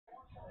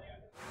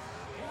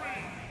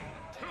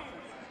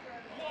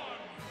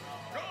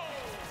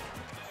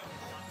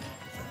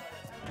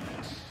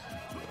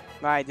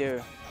No, I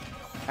do.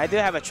 I do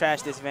have a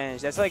trash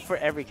disadvantage. That's like for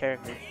every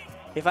character.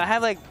 If I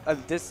have like a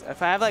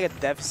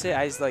deficit,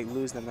 I just like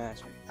lose the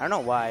match. I don't know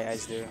why, I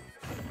just do.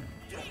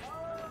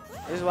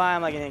 This is why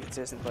I'm like an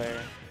inconsistent player.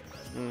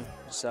 Which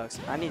sucks.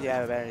 I need to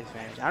have a better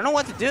disadvantage. I don't know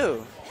what to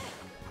do.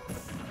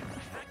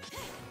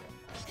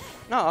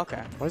 No,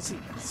 okay. What is he?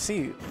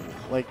 See,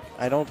 like,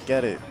 I don't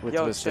get it with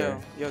Twister.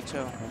 Yo,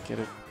 chill. I don't get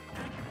it.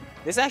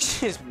 This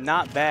actually is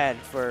not bad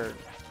for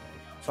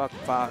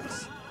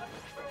Fox.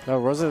 No,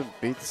 Rosa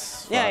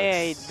beats Fox.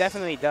 Yeah, he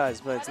definitely does,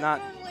 but it's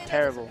not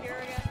terrible.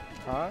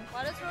 Huh?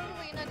 Why does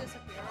Rosalina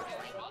disappear?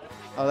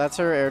 Oh, that's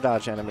her air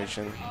dodge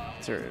animation.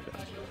 It's her air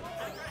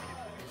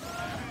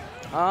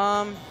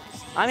dodge.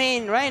 I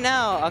mean, right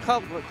now, a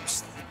couple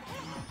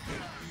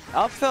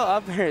uphill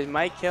up here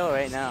might kill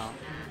right now.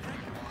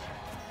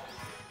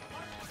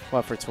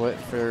 What,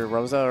 for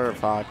Rosa or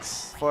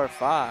Fox? For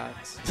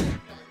Fox.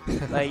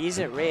 Like, he's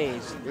at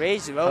Rage.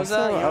 Rage, Rosa.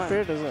 Up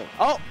here, doesn't it?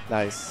 Oh!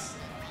 Nice.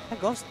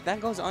 That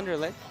goes under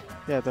lit.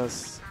 Yeah, it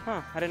does.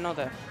 Huh, I didn't know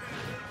that.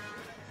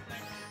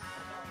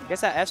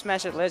 Guess that F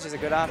smash at ledge is a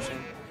good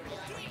option.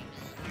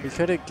 We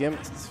could have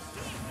gimped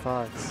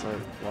Fox, like,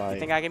 why? You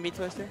think I can beat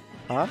Twister?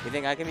 Huh? You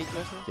think I can beat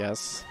Twister?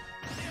 Yes.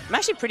 I'm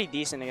actually pretty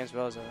decent against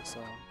Rosa, so.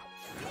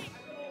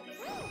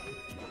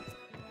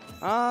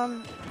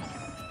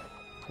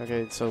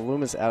 Okay, so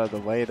Luma's out of the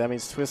way. That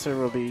means Twister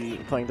will be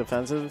playing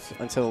defensive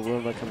until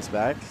Luma comes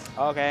back.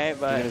 Okay,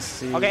 but. You're gonna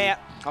see...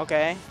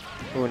 Okay.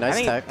 Ooh,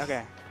 nice tech.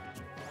 Okay.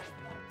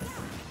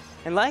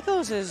 And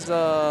Lykos is the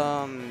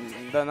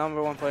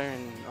 #1 player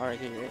in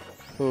RT, right?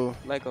 Who?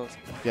 Lykos.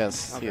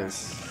 Yes, okay. he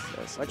is.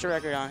 Yes. What's your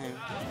record on him?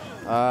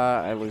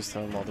 I lose to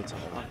him all the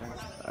time. Okay.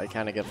 I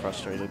kind of get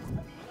frustrated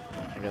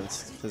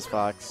against his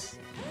Fox.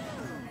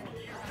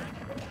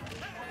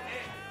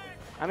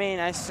 I mean,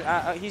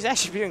 he's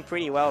actually doing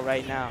pretty well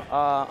right now.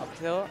 Up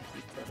till.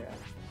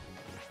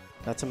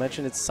 Not to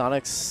mention, it's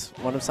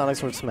one of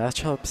Sonic's worst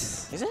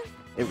matchups. Is it?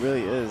 It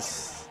really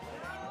is.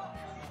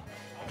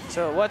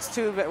 So what's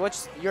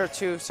your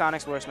two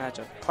Sonic's worst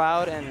matchup?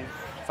 Cloud and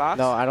Fox?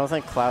 No, I don't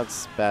think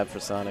Cloud's bad for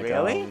Sonic.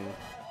 Really?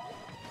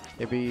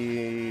 It'd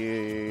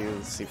be,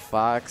 let's see,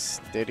 Fox,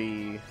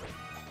 Diddy,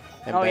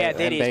 and, Diddy's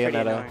pretty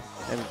Bayonetta. annoying.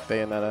 And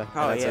Bayonetta.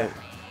 Oh, and that's yeah. it.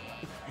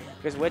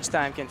 Because Witch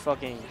Time can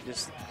fucking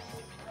just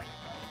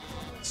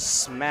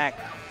smack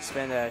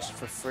Spin Dash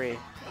for free.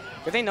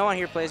 Good thing no one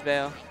here plays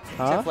Bayo.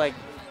 Huh? Except like,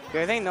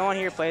 good thing no one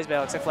here plays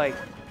Bayo except like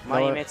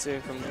Mahimitsu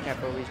from the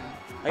Capo region.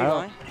 Are you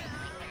going?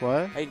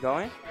 What? Are you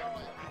going?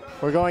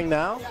 We're going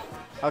now?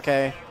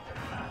 Okay.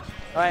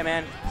 All right,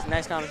 man. It's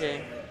nice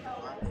commentating.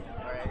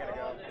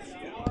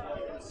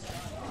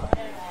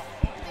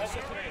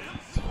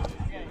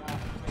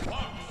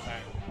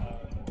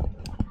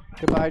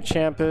 Goodbye,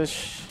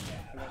 Champish.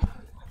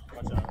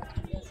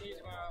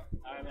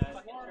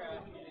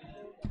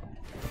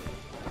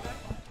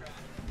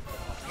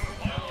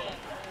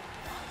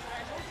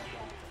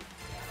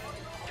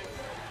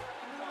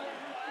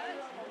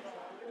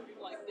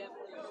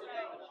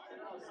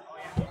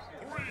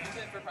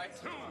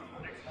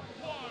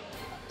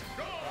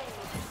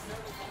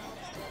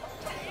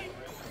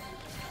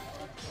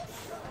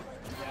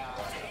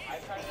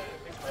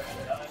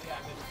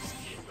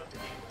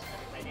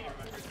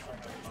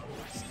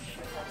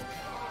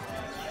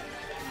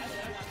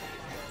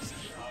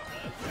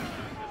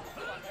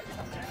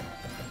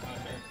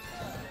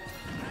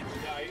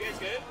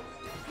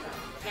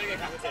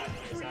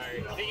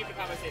 Sorry. Thank you for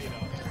commentating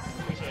though.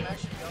 Appreciate it. I'm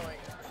actually going.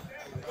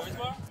 Going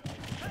tomorrow?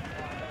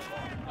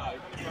 Oh, you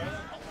coming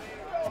tomorrow?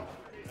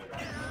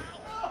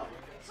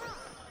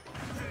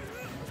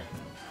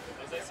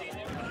 Was I seeing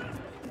him?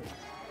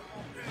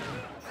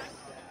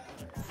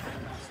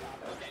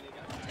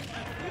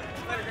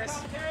 Later, Chris.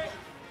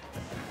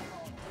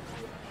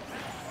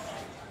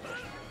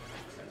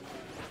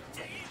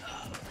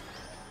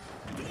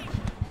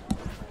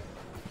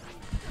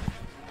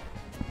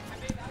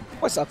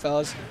 What's up,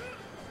 fellas?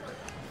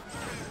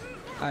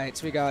 Alright,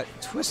 so we got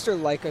Twister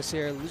Lykos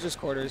here, losers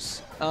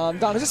quarters.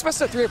 Don, is this best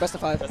of 3 or best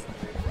of 5?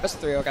 Best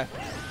of 3, okay.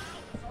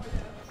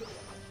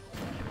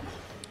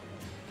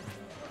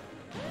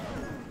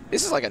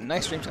 This is like a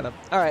nice stream setup.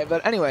 Alright,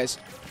 but anyways.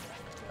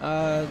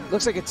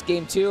 Looks like it's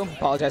game 2.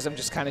 Apologize, I'm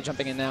just kind of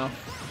jumping in now.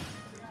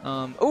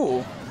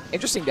 Ooh,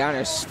 interesting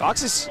downers.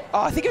 Fox is...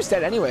 Oh, I think he was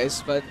dead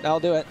anyways, but I'll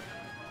do it.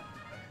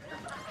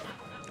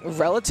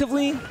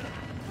 Relatively,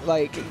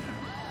 like...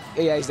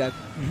 Yeah, he's dead.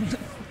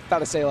 About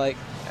to say, like,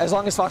 as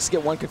long as Fox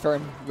get 1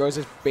 confirmed, Rose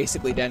is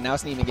basically dead. Now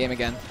it's an even game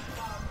again.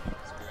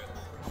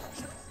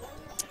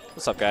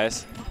 What's up,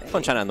 guys?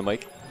 Fun chatting on the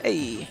mic.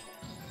 Hey.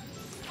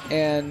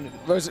 And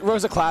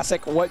Rosa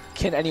Classic, what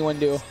can anyone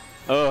do?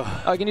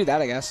 Oh, I can do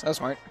that, I guess. That was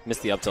smart.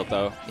 missed the up tilt,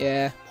 though.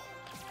 Yeah.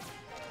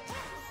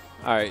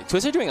 All right,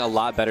 Twister doing a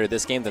lot better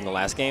this game than the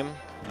last game.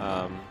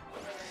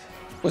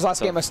 Was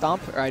last game a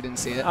stomp, or I didn't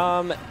see it?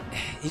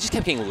 He just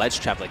kept getting ledge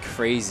trapped like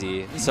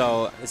crazy.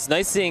 So it's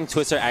nice seeing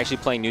Twister actually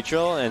playing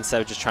neutral instead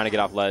of just trying to get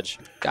off ledge.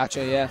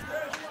 Gotcha, yeah.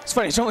 It's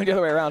funny, it's only the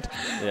other way around.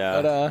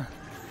 Yeah. But,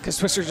 because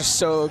Twister's just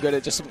so good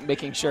at just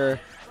making sure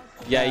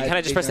Yeah, you kind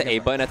of just press the A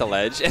button at the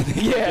ledge and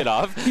then Yeah. get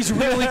off. He's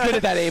really good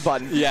at that A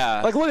button.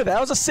 Yeah. Like, look at that.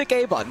 That was a sick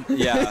A button.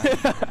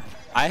 Yeah.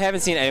 I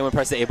haven't seen anyone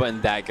press the A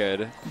button that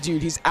good.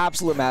 Dude, he's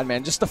absolute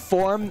madman. Just the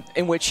form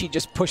in which he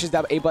just pushes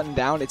that A button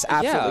down, it's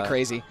absolutely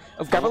crazy.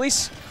 Grab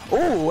release.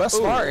 Ooh, that's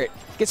smart.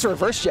 Gets a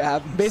reverse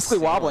jab, basically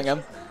wobbling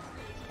him.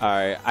 All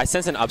right. I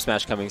sense an up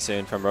smash coming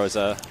soon from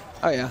Rosa.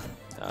 Oh, yeah.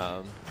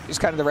 Just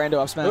kind of the rando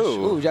up smash.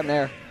 Ooh, jump in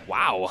air.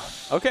 Wow.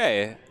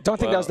 Okay. Don't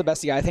think that was the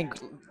best DI. I think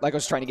Lykos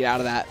was trying to get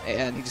out of that,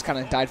 and he just kind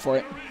of died for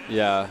it.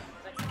 Yeah.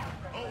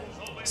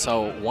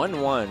 So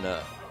 1-1.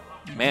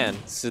 Man,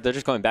 so they're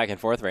just going back and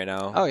forth right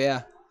now. Oh,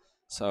 yeah.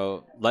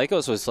 So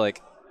Lykos was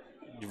like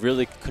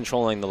really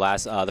controlling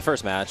the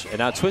first match, and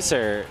now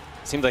Twister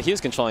seemed like he was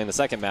controlling the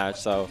second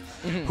match. So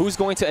who's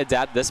going to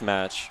adapt this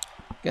match?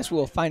 Guess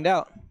we'll find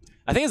out.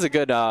 I think it's a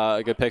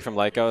good pick from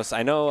Lykos.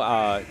 I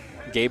know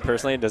Gabe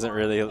personally doesn't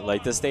really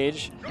like this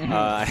stage.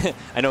 I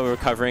know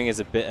recovering is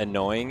a bit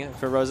annoying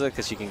for Rosa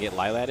because she can get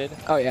lilated.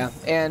 Oh, yeah.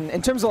 And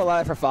in terms of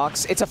Lilat for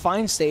Fox, it's a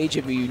fine stage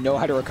if you know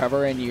how to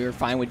recover and you're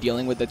fine with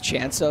dealing with the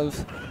chance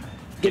of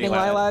getting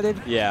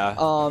lilated. Yeah.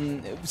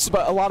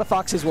 But a lot of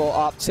Foxes will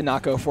opt to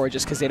not go for it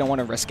just because they don't want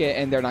to risk it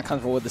and they're not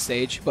comfortable with the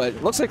stage. But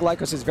it looks like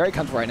Lykos is very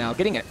comfortable right now,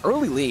 getting an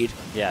early lead.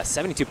 Yeah,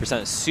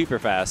 72%, super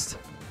fast.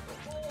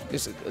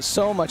 There's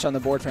so much on the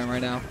board for him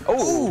right now.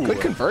 Oh, good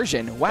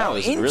conversion. Wow,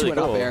 into really an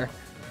up air.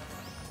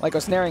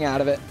 Lykos snaring out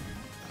of it.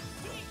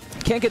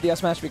 Can't get the up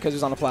smash because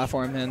he's on the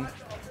platform, and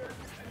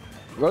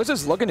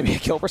Rosa's looking to be a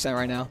kill percent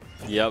right now.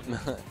 Yep.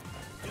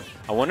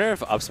 I wonder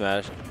if up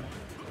smash.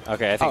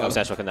 Okay, I think up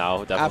smash will come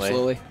now, definitely.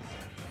 Absolutely.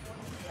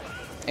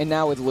 And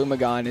now with Luma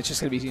gone, it's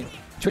just gonna be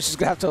Twitch is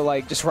gonna have to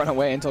like just run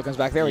away until it comes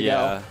back. There we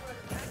go.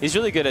 He's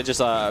really good at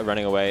just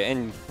running away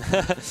and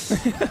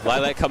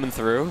Lilac coming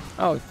through.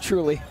 Oh,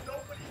 truly.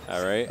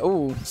 All right.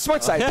 Ooh,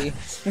 smart side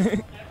B.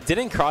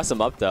 Didn't cross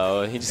him up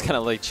though. He just kind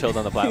of like chilled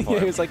on the platform.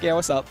 He was like, "Yeah,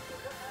 what's up?"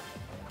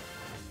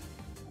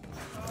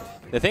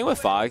 The thing with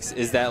Fox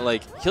is that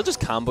like he'll just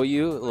combo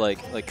you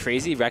like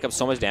crazy, rack up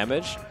so much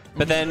damage,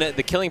 but then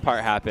the killing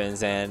part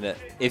happens, and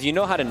if you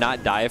know how to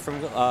not die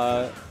from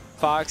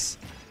Fox,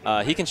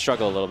 he can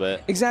struggle a little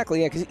bit.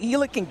 Exactly, yeah, because he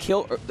like can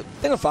kill. The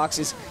thing with Fox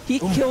is he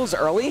kills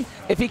early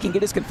if he can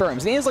get his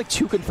confirms. And he has like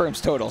 2 confirms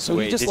total, so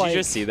Wait, he just did you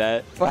just see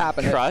that? What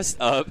happened? Crossed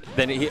up,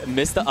 then he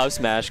missed the up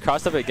smash,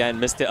 crossed up again,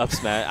 missed the up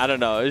smash. I don't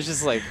know. It was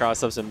just like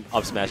cross ups and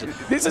up smashes.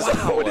 This is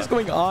what is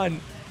going on.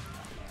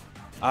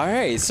 All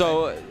right,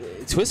 so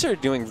Twister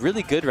doing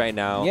really good right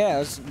now. Yeah, I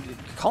was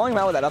calling him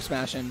out with that up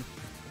smash and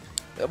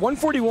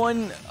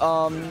 141.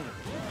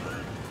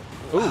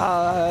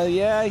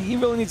 Yeah, he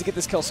really needs to get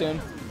this kill soon.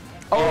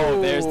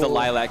 Oh, there's the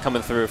Lilac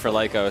coming through for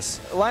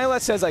Lykos.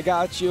 Lilac says, "I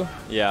got you."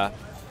 Yeah,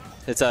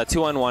 it's a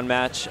 2-on-1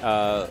 match.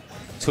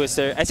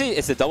 Twister, actually,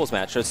 it's a doubles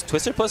match. So it's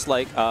Twister plus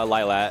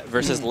Lilac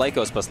versus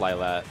Lykos plus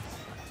Lilac.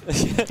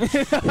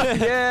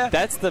 Yeah,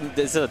 This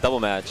is a double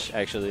match,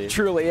 actually.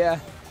 Truly, yeah.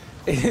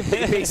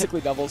 It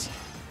basically doubles.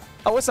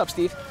 Oh, what's up,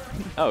 Steve?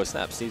 Oh,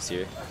 snap, Steve's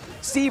here.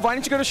 Steve, why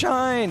didn't you go to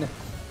Shine?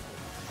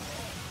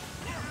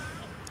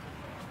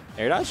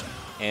 Air dodge,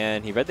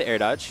 and he read the air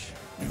dodge.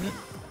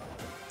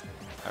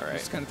 All right.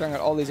 Just kind of throwing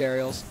out all these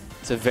aerials.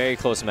 It's a very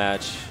close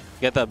match.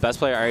 You got the best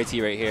player RIT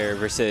right here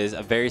versus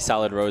a very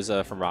solid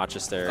Rosa from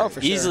Rochester. Oh,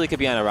 for sure. Easily could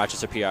be on a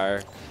Rochester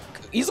PR.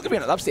 He's looking to be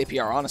on an upstate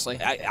PR,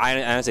 honestly.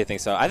 I honestly think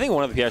so. I think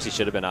one of the PRs he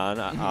should have been on.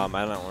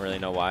 I don't really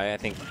know why. I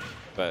think,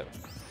 but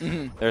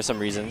there are some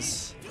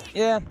reasons.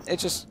 Yeah,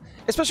 it's just,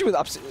 especially with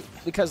upstate,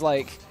 because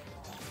like,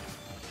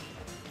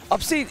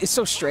 upstate is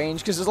so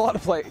strange because there's a lot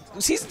of play.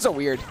 Seasons are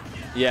weird.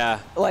 Yeah.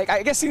 Like,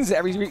 I guess seasons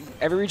every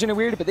region are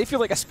weird, but they feel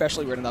like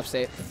especially weird in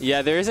upstate.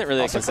 Yeah, there isn't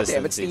really Also, a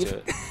consistency to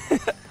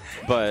it.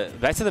 But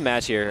back to the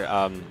match here.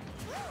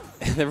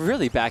 They're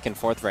really back and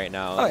forth right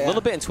now. Oh, yeah. A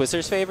little bit in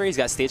Twister's favor. He's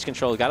got stage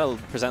control, got a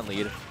 %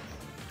 lead.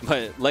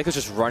 But Lykos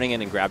just running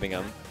in and grabbing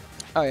him.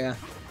 Oh, yeah.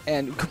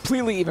 And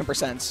completely even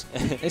percents.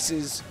 This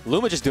is...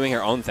 Luma just doing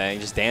her own thing,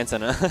 just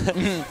dancing.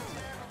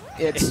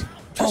 It's...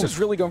 Twister's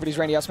really going for these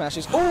randy up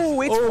smashes. Oh,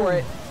 waits for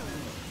it.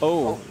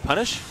 Oh,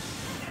 punish?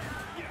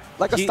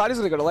 Lykos thought he was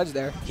going to go to ledge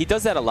there. He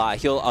does that a lot.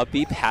 He'll up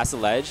B past the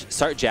ledge,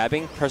 start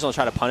jabbing, person will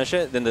try to punish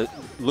it, then the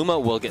Luma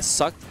will get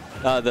sucked.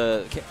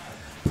 The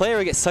player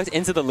will get sucked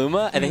into the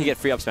Luma, and then he get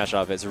free up smash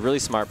off it. It's a really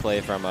smart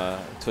play from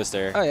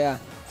Twister. Oh, yeah.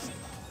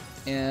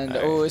 And,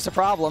 it's a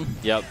problem.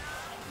 Yep.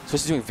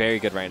 Twister's doing very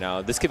good right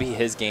now. This could be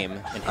his game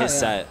and his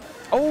set.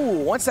 Oh,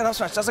 once that up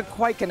smash doesn't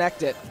quite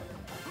connect it.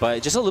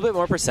 But just a little bit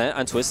more %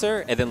 on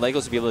Twister, and then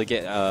Lykos will be able to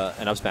get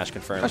an up smash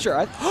confirmed. Oh,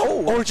 sure.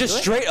 Or just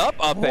straight up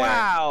air.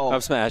 Wow.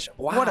 Up smash.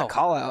 Wow. What a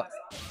call out.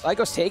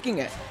 Lykos taking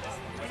it.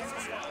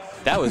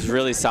 That was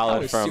really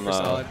solid was from super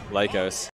solid. Lykos.